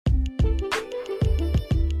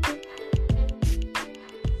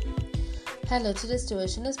Hello, today's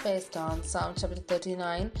devotion is based on Psalm chapter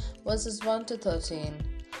 39, verses 1 to 13.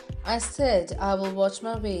 I said, I will watch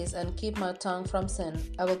my ways and keep my tongue from sin.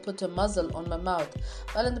 I will put a muzzle on my mouth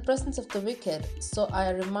while in the presence of the wicked. So I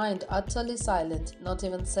remained utterly silent, not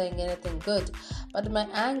even saying anything good. But my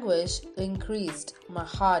anguish increased. My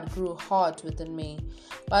heart grew hot within me.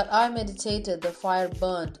 But I meditated, the fire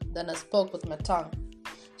burned. Then I spoke with my tongue.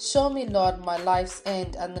 Show me, Lord, my life's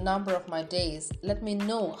end and the number of my days. Let me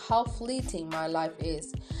know how fleeting my life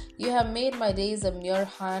is. You have made my days a mere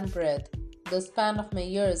handbreadth. The span of my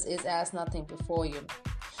years is as nothing before you.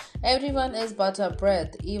 Everyone is but a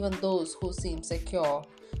breath, even those who seem secure.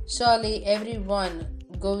 Surely everyone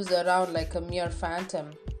goes around like a mere phantom.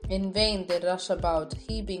 In vain they rush about,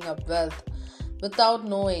 heaping up wealth, without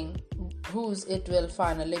knowing whose it will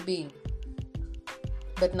finally be.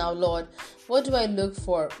 But now, Lord, what do I look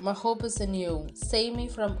for? My hope is in you. Save me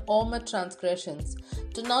from all my transgressions.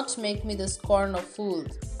 Do not make me the scorn of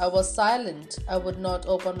fools. I was silent. I would not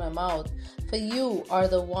open my mouth, for you are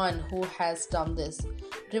the one who has done this.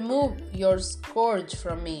 Remove your scourge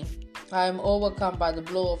from me. I am overcome by the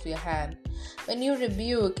blow of your hand. When you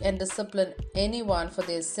rebuke and discipline anyone for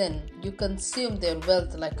their sin, you consume their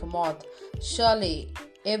wealth like a moth. Surely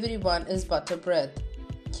everyone is but a breath.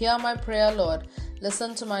 Hear my prayer, Lord.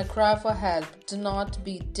 Listen to my cry for help. Do not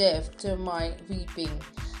be deaf to my weeping.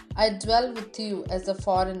 I dwell with you as a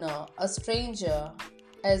foreigner, a stranger,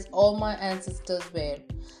 as all my ancestors were.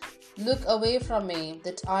 Look away from me,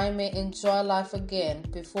 that I may enjoy life again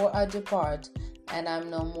before I depart and I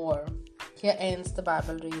am no more. Here ends the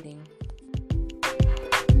Bible reading.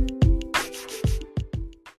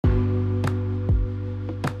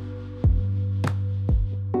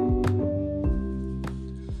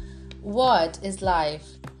 What is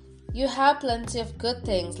life? You have plenty of good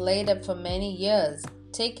things laid up for many years.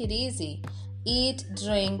 Take it easy. Eat,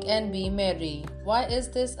 drink, and be merry. Why is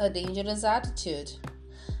this a dangerous attitude?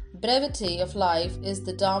 Brevity of life is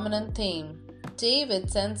the dominant theme.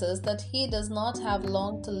 David senses that he does not have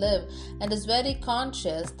long to live and is very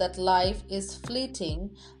conscious that life is fleeting,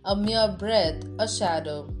 a mere breath, a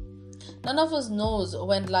shadow. None of us knows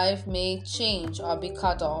when life may change or be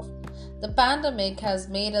cut off. The pandemic has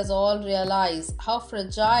made us all realize how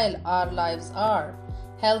fragile our lives are.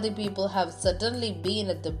 Healthy people have suddenly been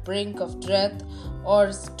at the brink of death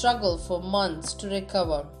or struggle for months to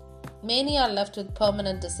recover. Many are left with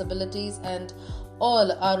permanent disabilities and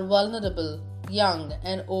all are vulnerable, young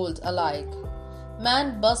and old alike.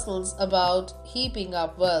 Man bustles about heaping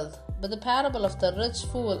up wealth, but the parable of the rich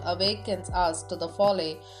fool awakens us to the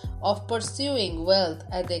folly of pursuing wealth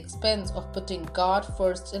at the expense of putting God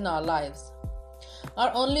first in our lives.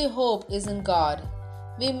 Our only hope is in God.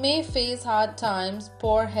 We may face hard times,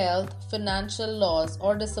 poor health, financial loss,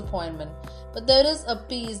 or disappointment, but there is a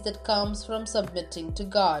peace that comes from submitting to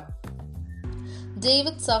God.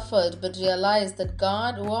 David suffered but realized that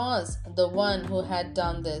God was the one who had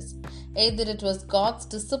done this. Either it was God's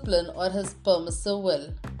discipline or his permissive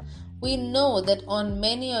will. We know that on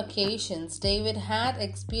many occasions David had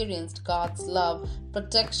experienced God's love,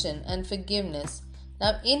 protection, and forgiveness.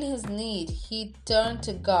 Now in his need, he turned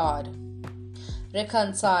to God,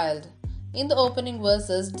 reconciled. In the opening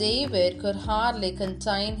verses, David could hardly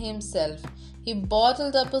contain himself. He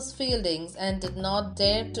bottled up his feelings and did not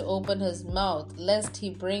dare to open his mouth lest he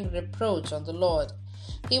bring reproach on the Lord.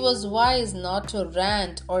 He was wise not to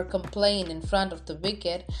rant or complain in front of the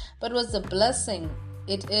wicked, but was a blessing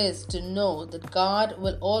it is to know that God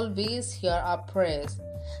will always hear our prayers.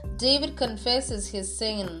 David confesses his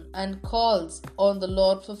sin and calls on the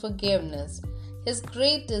Lord for forgiveness. His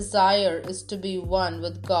great desire is to be one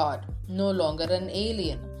with God, no longer an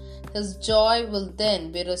alien. His joy will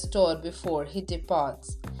then be restored before he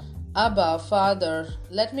departs. Abba, Father,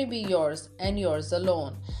 let me be yours and yours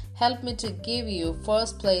alone. Help me to give you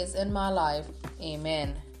first place in my life.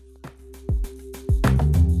 Amen.